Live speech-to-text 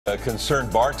A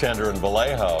concerned bartender in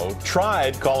Vallejo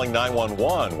tried calling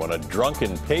 911 when a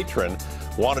drunken patron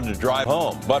wanted to drive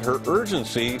home, but her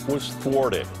urgency was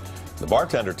thwarted. The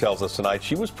bartender tells us tonight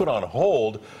she was put on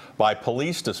hold by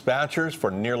police dispatchers for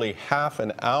nearly half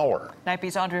an hour.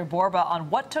 KPIX Andria Borba on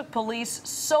what took police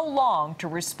so long to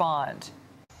respond.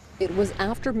 It was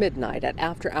after midnight at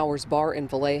After Hours Bar in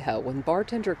Vallejo when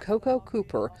bartender Coco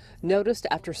Cooper noticed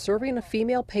after serving a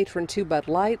female patron 2 Bud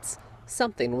Lights,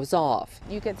 something was off.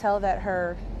 You could tell that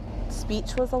her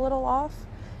speech was a little off,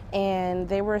 and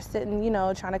they were sitting,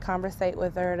 trying to conversate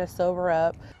with her to sober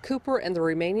up. Cooper and the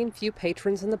remaining few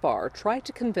patrons in the bar tried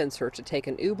to convince her to take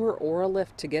an Uber or a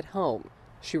Lyft to get home.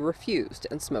 She refused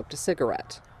and smoked a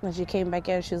cigarette. When she came back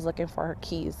in, she was looking for her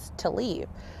keys to leave.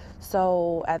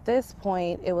 So at this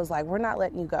point, it was like, we're not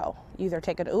letting you go. You either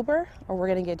take an Uber or we're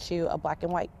going to get you a black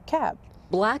and white cab.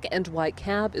 Black and white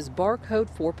cab is bar code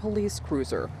for police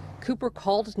cruiser. Cooper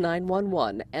called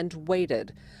 911 and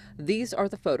waited. These are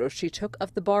the photos she took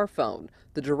of the bar phone.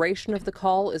 The duration of the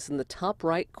call is in the top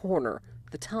right corner.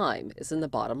 The time is in the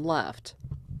bottom left.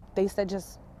 They said,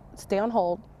 just stay on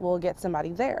hold. We'll get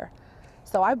somebody there.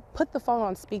 So I put the phone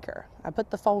on speaker. I put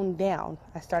the phone down.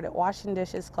 I started washing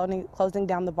dishes, closing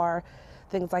down the bar,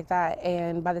 things like that.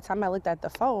 And by the time I looked at the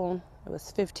phone, it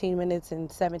was 15 minutes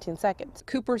and 17 seconds.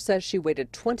 Cooper says she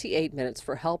waited 28 minutes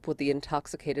for help with the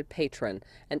intoxicated patron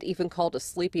and even called a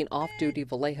sleeping off-duty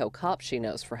Vallejo cop she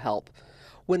knows for help.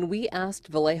 When we asked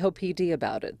Vallejo PD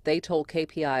about it, they told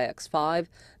KPIX 5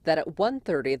 that at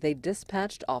 1:30 they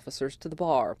dispatched officers to the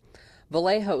bar.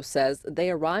 Vallejo says they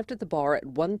arrived at the bar at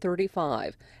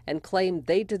 1:35 and claimed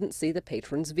they didn't see the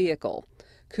patron's vehicle.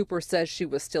 Cooper says she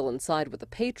was still inside with the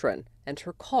patron and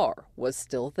her car was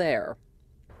still there.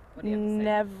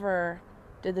 Never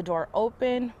did the door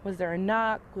open. Was there a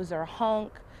knock? Was there a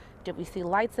honk? Did we see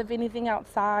lights of anything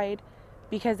outside?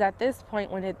 Because at this point,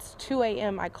 when it's 2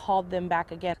 a.m., I called them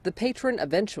back again. The patron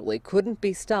eventually couldn't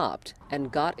be stopped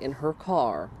and got in her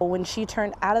car. When she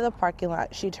turned out of the parking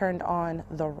lot, she turned on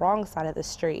the wrong side of the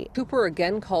street. Cooper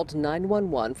again called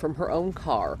 911 from her own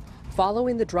car,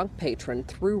 following the drunk patron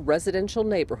through residential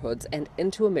neighborhoods and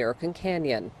into American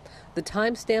Canyon. The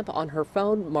timestamp on her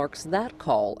phone marks that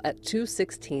call at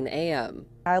 2:16 a.m.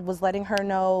 I was letting her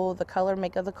know the color,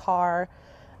 make of the car,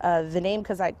 the name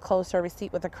because I closed her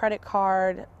receipt with a credit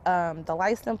card, the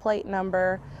license plate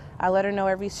number. I let her know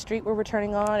every street we were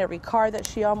turning on, every car that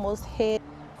she almost hit.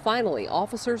 Finally,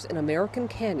 officers in American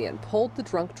Canyon pulled the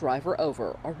drunk driver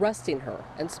over, arresting her,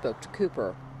 and spoke to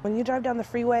Cooper. When you drive down the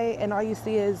freeway and all you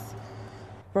see is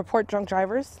report drunk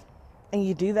drivers, and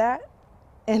you do that,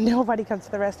 and nobody comes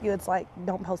to the rescue, it's like,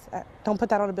 don't post that. Don't put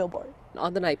that on a billboard.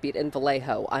 On the Night Beat in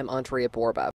Vallejo, I'm Andria Borba.